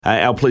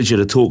our pleasure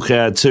to talk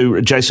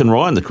to Jason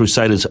Ryan, the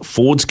Crusaders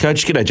forwards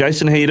coach. G'day,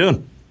 Jason. How you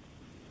doing?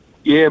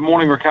 Yeah,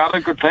 morning, Ricardo.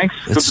 Good, thanks.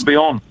 Good to be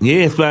on.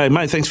 Yeah,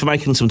 mate, thanks for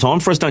making some time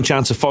for us. No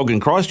chance of fog in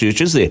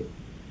Christchurch, is there?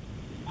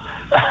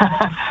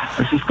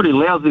 This is pretty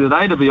lousy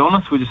today, to be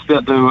honest. We're just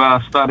about to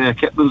start our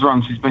captain's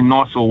runs. It's been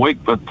nice all week,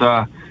 but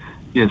yeah,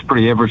 it's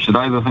pretty average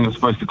today, but I think it's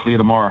supposed to clear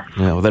tomorrow.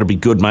 Yeah, well, that'll be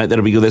good, mate.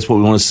 That'll be good. That's what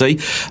we want to see.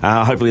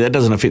 Hopefully that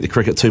doesn't affect the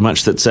cricket too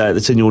much that's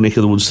in your neck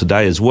of the woods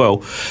today as well.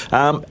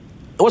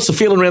 What's the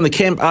feeling around the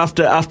camp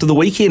after the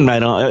weekend,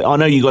 mate? I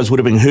know you guys would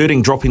have been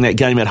hurting dropping that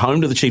game at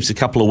home to the Chiefs a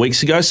couple of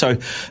weeks ago, so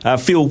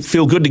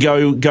feel good to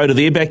go to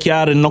their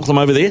backyard and knock them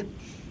over there?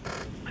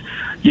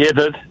 Yeah, it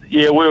did.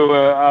 Yeah, we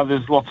were.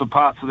 There's lots of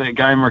parts of that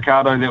game,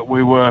 Ricardo, that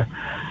we were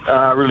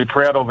really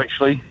proud of.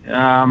 Actually,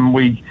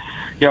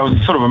 it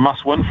was sort of a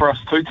must-win for us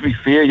too. To be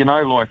fair, two in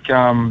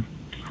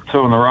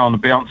a row on the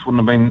bounce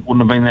wouldn't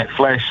have been that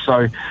flash.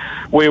 So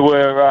we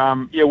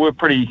were, we're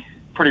pretty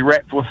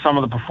wrapped with some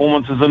of the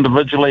performances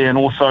individually, and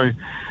also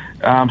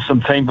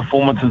some team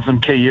performances in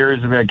key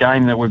areas of our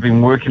game that we've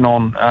been working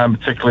on.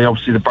 Particularly,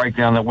 obviously, the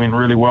breakdown that went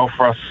really well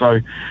for us.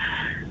 So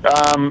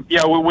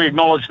we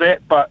acknowledge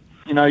that, but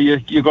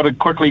you've got to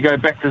quickly go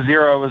back to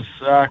zero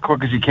as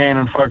quick as you can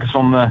and focus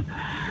on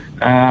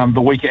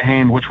the week at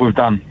hand, which we've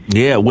done.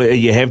 Yeah,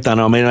 you have done.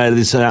 I mean,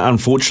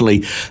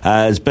 unfortunately,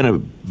 there's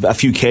been a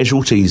few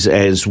casualties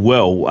as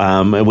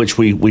well, which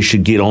we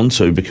should get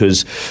onto,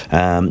 because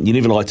you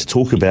never like to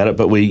talk about it,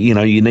 but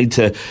you need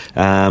to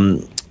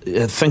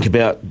think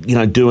about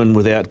doing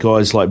without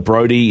guys like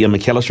Brodie and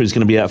McAllister is going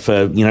to be out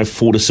for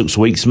 4 to 6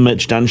 weeks.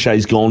 Mitch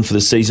Dunshay's gone for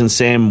the season.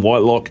 Sam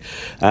Whitelock,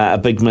 a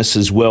big miss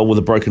as well, with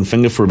a broken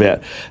finger for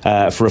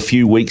a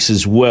few weeks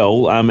as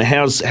well.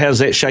 How's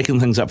that shaking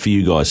things up for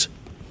you guys?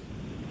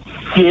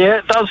 Yeah,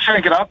 it does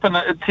shake it up, and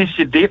it tests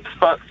your depth,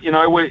 but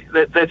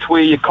that's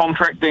where your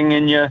contracting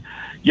and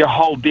your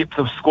whole depth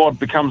of squad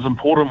becomes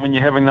important when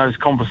you're having those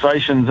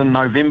conversations in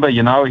November,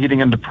 heading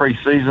into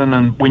pre-season,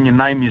 and when you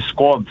name your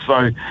squad.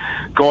 So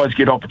guys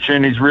get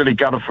opportunities. Really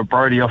gutted for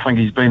Brodie. I think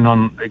he's been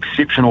on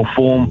exceptional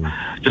form.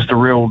 Just a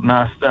real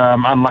nasty,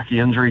 unlucky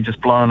injury,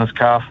 just blowing his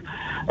calf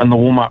in the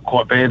warm-up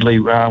quite badly,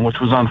 which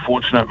was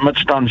unfortunate.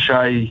 Mitch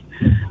Dunshay,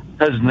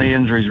 his knee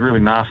injury is really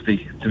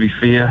nasty, to be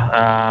fair.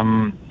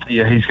 He's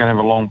going to have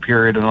a long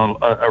period and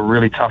a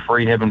really tough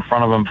rehab in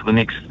front of him for the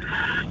next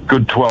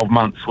good 12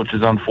 months, which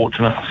is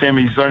unfortunate.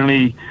 Sammy's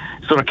only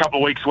sort of a couple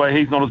of weeks away.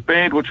 He's not as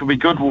bad, which will be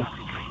good.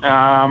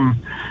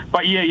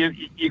 But yeah,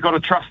 you got to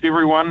trust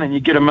everyone, and you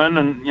get them in,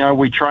 and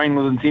we train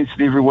with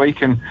intensity every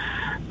week, and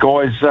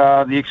guys,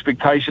 the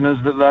expectation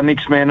is that they're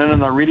next man in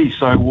and they're ready.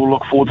 So we'll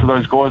look forward to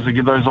those guys that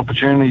get those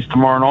opportunities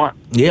tomorrow night.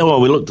 Yeah,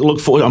 well, we look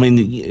forward. I mean,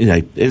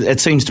 it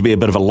seems to be a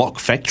bit of a lock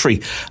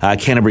factory,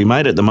 Canterbury,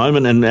 mate, at the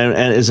moment, and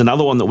there's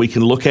another one that we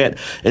can look at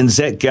in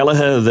Zach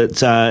Gallagher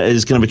that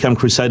is going to become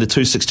Crusader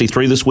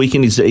 263 this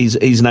weekend.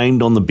 He's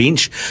named on the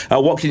bench.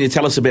 What can you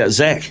tell us about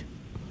Zach?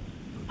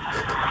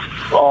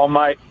 Oh,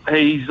 mate,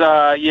 he's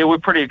we're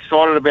pretty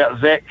excited about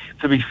Zach.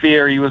 To be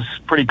fair, he was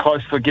pretty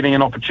close to getting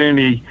an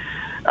opportunity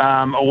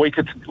a week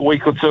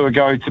or two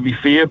ago, to be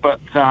fair,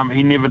 but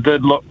he never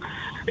did. Look,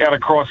 out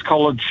of Christ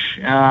College,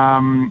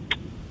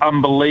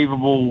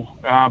 unbelievable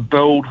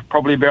build,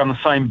 probably about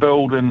the same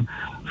build and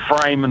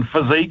frame and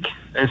physique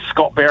as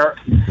Scott Barrett.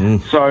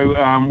 So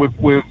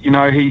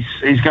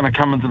he's going to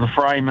come into the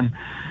frame,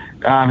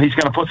 and he's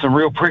going to put some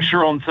real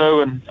pressure on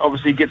too, and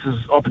obviously gets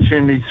his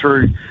opportunity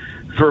through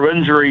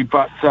injury.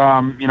 But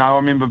I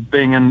remember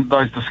being in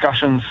those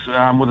discussions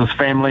with his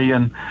family,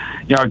 and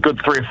a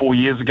good 3 or 4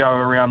 years ago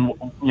around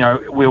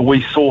where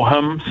we saw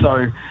him.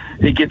 So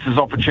he gets his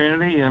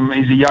opportunity, and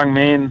he's a young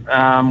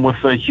man with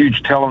a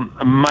huge talent,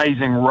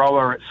 amazing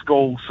rower at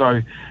school.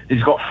 So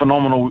he's got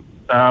phenomenal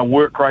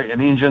work rate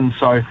and engine.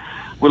 So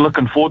we're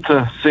looking forward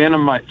to seeing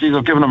him, mate. Geez,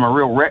 I've given him a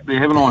real rap there,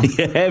 haven't I?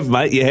 You have,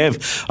 mate, you have.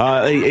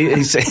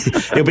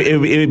 He'll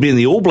be in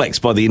the All Blacks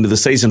by the end of the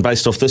season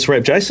based off this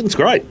rap, Jason. It's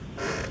great.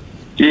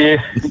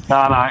 Yeah,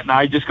 no,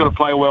 he just got to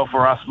play well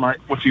for us, mate,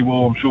 which he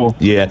will, I'm sure.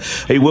 Yeah,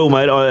 he will,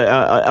 mate.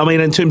 I mean,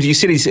 in terms of, you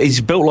said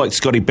he's built like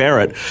Scotty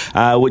Barrett,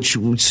 which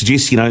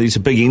suggests, he's a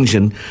big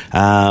engine,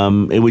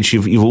 which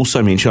you've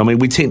also mentioned. I mean,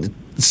 we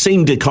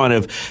seem to kind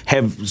of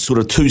have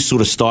two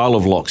style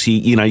of locks.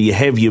 You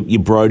have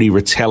your Brodie,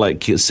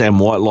 Retallick, Sam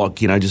Whitelock,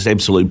 just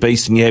absolute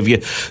beast, and you have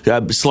your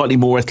slightly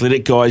more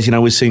athletic guys.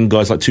 We're seeing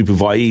guys like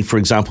Tupavai, for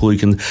example, who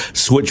can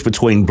switch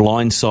between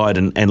blindside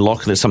and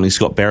lock. That's something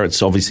Scott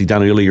Barrett's obviously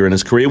done earlier in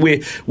his career.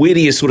 Where do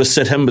you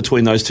sit him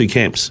between those two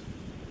camps?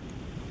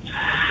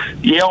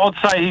 Yeah, I'd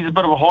say he's a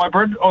bit of a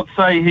hybrid. I'd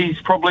say he's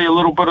probably a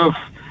little bit of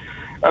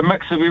a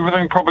mix of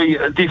everything. Probably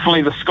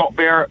definitely the Scott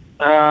Barrett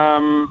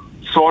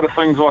side of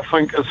things, I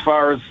think, as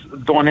far as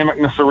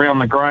dynamicness around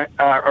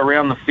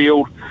the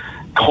field,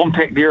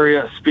 contact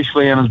area,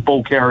 especially in his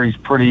ball carry, is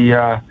pretty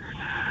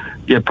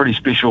pretty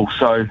special.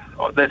 So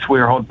that's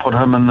where I'd put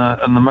him in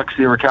the mix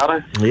there,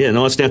 Ricardo. Yeah,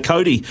 nice. Now,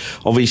 Cody,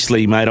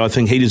 obviously, mate, I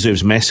think he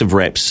deserves massive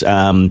raps.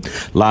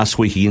 Last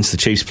week against the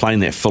Chiefs, playing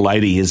that full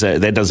 80,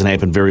 that doesn't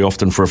happen very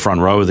often for a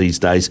front rower these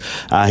days.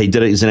 He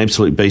did it. He's an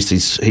absolute beast.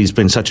 He's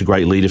been such a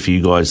great leader for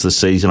you guys this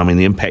season. I mean,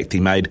 the impact he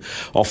made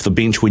off the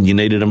bench when you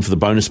needed him for the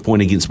bonus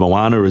point against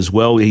Moana as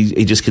well.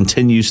 He just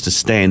continues to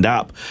stand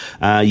up.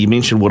 You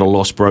mentioned what a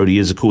loss Brody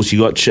is. Of course, you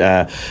got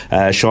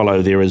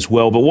Shiloh there as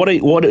well. But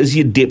what is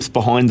your depth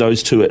behind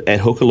those two at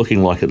hooker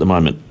looking like at the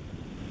moment?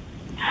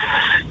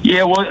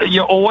 Yeah, well,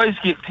 you always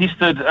get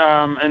tested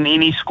in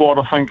any squad,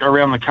 I think,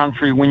 around the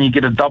country when you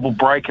get a double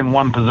break in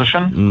one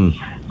position.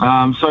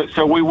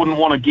 So we wouldn't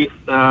want to get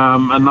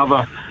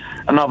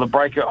another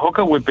break at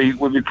hooker. We'd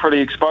be pretty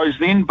exposed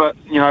then. But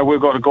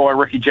we've got a guy,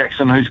 Ricky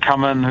Jackson, who's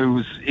come in,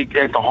 who's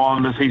at the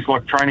Highlanders. He's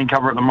like training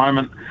cover at the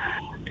moment.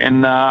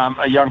 And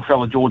a young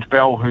fella, George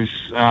Bell,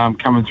 who's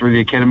coming through the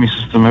academy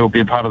system, who'll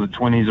be a part of the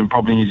 20s and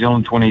probably New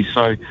Zealand 20s.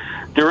 So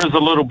there is a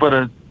little bit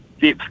of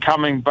depth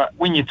coming. But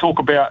when you talk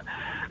about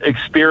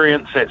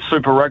experience at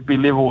Super Rugby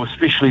level,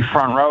 especially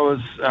front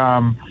rowers,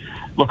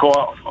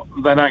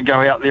 they don't go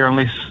out there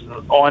unless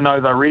I know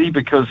they're ready,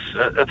 because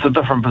it's a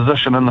different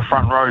position in the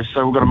front row.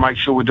 So we've got to make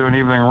sure we're doing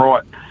everything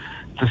right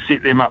to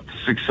set them up to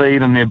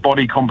succeed in their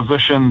body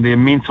composition, their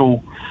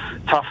mental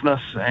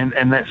toughness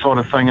and that sort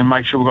of thing, and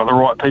make sure we've got the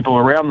right people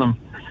around them,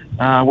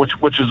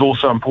 which is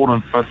also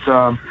important. But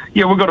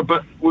we've got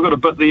a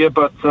bit there.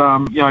 But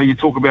you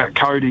talk about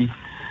Cody.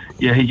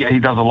 Yeah, he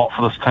does a lot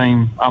for this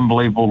team.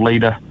 Unbelievable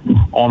leader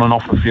on and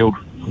off the field.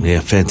 Yeah,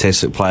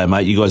 fantastic player,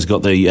 mate. You guys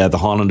got the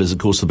Highlanders, of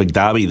course, the big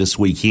derby this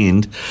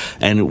weekend,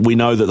 and we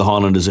know that the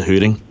Highlanders are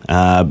hurting. They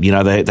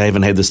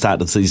haven't had the start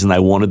of the season they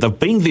wanted. They've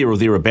been there or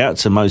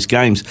thereabouts in most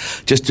games,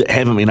 just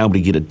haven't been able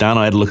to get it done.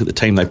 I had a look at the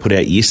team they put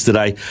out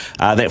yesterday.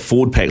 That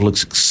forward pack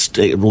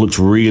looks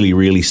really,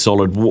 really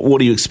solid. What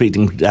are you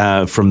expecting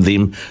from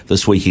them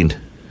this weekend?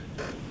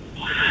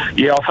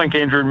 Yeah, I think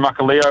Andrew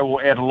Makaleo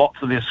will add a lot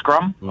to their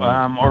scrum.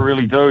 I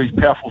really do. He's a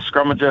powerful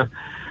scrummager,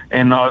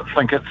 and I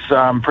think it's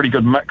a pretty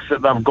good mix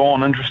that they've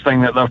gone.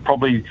 Interesting that they've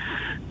probably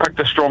picked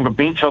a stronger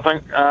bench, I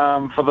think,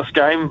 for this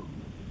game.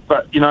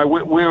 But,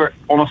 we're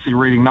honestly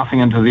reading nothing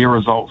into their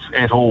results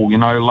at all.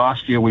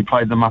 Last year we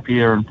played them up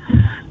here and,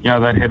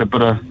 they'd had a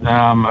bit of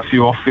a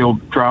few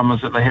off-field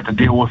dramas that they had to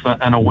deal with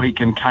in a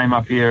week, and came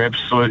up here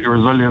absolutely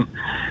resilient.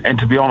 And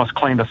to be honest,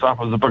 cleaned us up.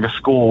 It was the biggest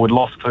score we'd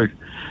lost to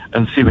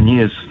in 7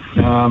 years.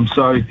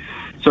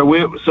 So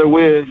we're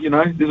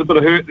there's a bit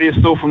of hurt there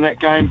still from that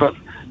game, but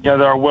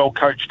they're a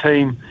well-coached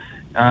team.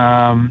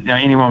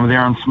 Anyone with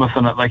Aaron Smith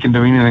in it, they can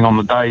do anything on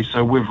the day.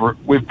 So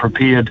we've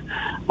prepared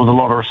with a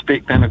lot of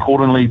respect and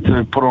accordingly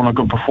to put on a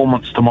good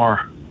performance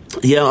tomorrow.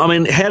 Yeah, I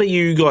mean, how do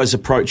you guys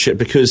approach it?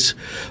 Because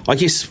I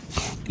guess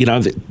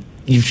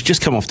you've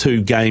just come off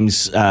 2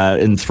 games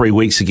in 3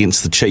 weeks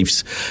against the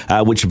Chiefs,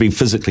 which have been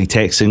physically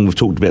taxing. We've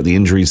talked about the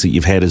injuries that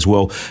you've had as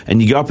well.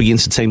 And you go up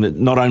against a team that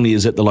not only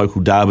is it the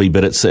local derby,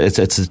 but it's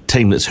a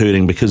team that's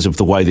hurting because of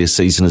the way their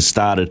season has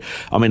started.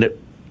 I mean,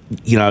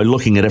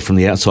 looking at it from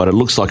the outside, it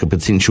looks like a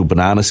potential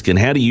banana skin.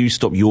 How do you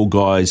stop your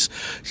guys,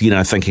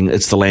 thinking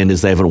it's the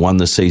Landers, they haven't won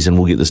this season,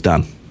 we'll get this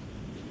done?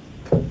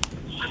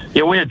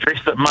 Yeah, we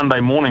addressed it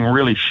Monday morning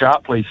really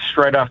sharply,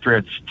 straight after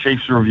our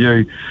Chiefs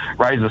review.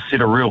 Razor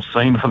set a real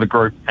scene for the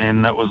group,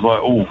 and it was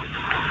like,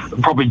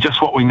 probably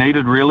just what we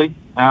needed, really.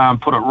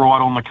 Put it right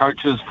on the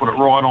coaches, put it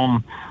right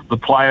on the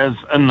players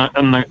in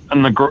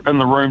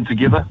the room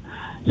together.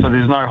 So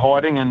there's no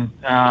hiding, and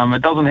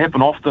it doesn't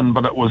happen often,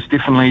 but it was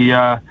definitely,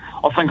 I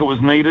think it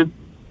was needed.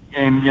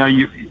 And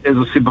as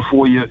I said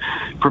before, you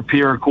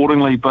prepare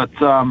accordingly. But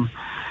we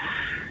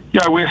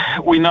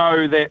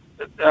know that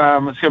it's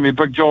going to be a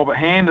big job at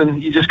hand,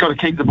 and you just got to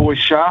keep the boys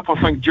sharp. I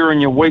think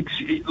during your weeks,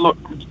 look,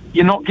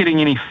 you're not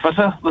getting any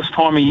fitter this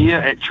time of year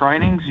at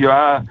trainings. You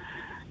are,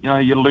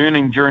 you're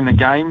learning during the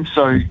game,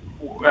 so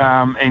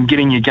and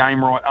getting your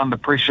game right under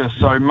pressure.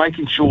 So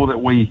making sure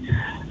that we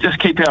just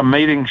keep our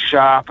meetings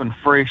sharp and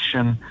fresh,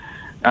 and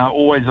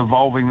always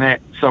evolving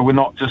that, so we're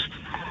not just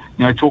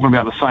talking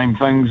about the same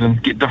things,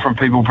 and get different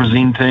people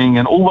presenting,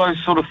 and all those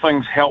sort of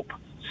things help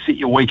set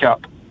your week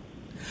up.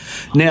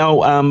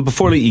 Now,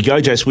 before I let you go,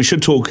 Jace, we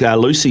should talk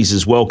Lucy's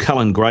as well.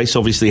 Cullen Grace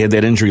obviously had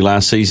that injury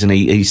last season.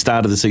 He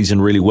started the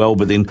season really well,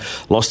 but then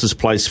lost his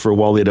place for a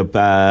while there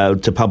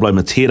to Pablo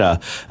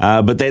Matera.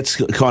 But that's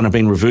kind of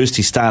been reversed.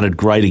 He started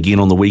great again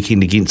on the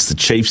weekend against the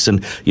Chiefs,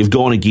 and you've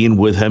gone again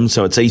with him.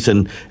 So it's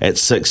Ethan at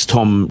 6,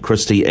 Tom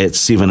Christie at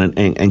 7,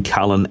 and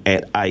Cullen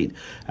at 8.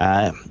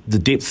 The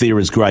depth there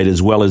is great,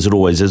 as well as it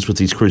always is with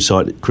these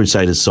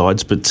Crusaders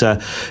sides, but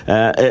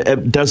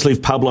it does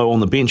leave Pablo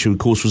on the bench, who of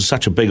course was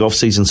such a big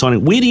off-season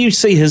signing. Where do you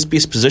see his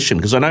best position?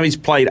 Because I know he's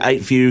played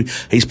 8 for you,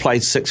 he's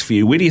played 6 for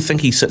you. Where do you think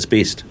he sits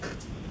best?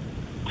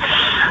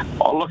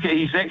 Oh, look,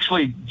 he's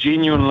actually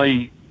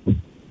genuinely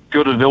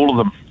good at all of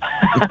them.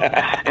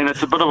 And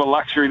it's a bit of a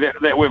luxury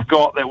that we've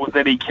got,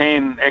 that he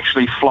can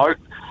actually float.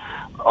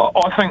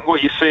 I think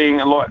what you're seeing,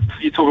 like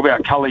you talk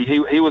about Cully,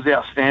 he was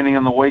outstanding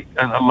in the week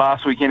and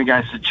last weekend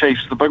against the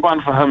Chiefs. The big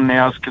one for him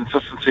now is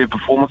consistency of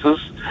performances.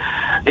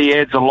 He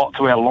adds a lot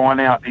to our line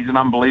out. He's an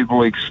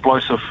unbelievably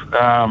explosive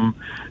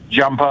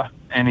jumper,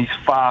 and he's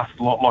fast,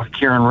 a lot like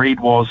Kieran Reid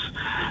was.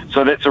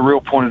 So that's a real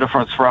point of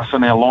difference for us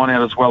in our line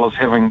out, as well as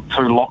having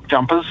 2 lock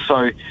jumpers.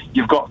 So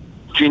you've got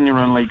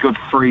genuinely good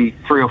three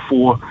or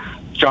four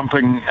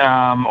jumping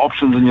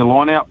options in your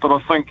line out. But I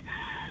think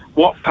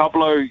what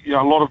Pablo,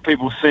 a lot of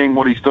people seeing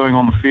what he's doing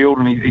on the field,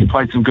 and he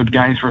played some good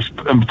games for us,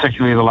 and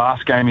particularly the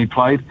last game he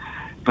played.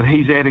 But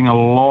he's adding a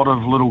lot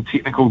of little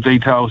technical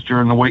details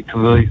during the week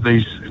to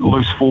these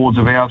loose forwards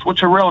of ours,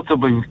 which are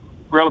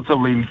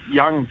relatively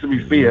young, to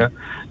be fair.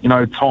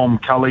 Tom,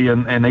 Cully,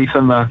 and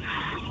Ethan. They're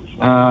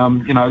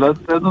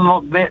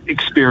not that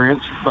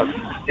experienced, but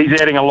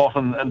he's adding a lot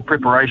in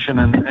preparation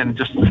and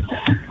just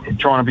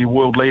trying to be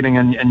world leading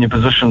in your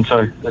position.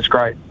 So that's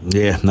great.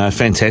 Yeah, no,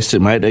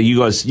 fantastic, mate. You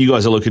guys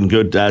are looking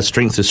good,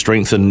 strength to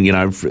strength,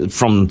 and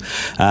from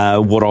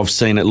what I've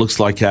seen, it looks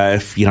like I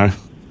know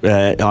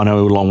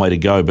a long way to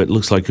go, but it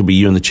looks like it'll be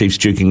you and the Chiefs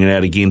duking it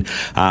out again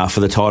for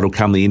the title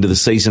come the end of the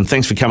season.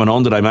 Thanks for coming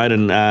on today, mate,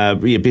 and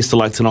best of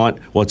luck tonight.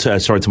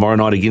 Tomorrow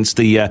night against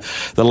the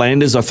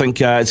Landers. I think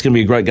it's going to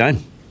be a great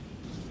game.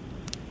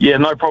 Yeah,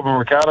 no problem,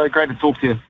 Ricardo. Great to talk to you.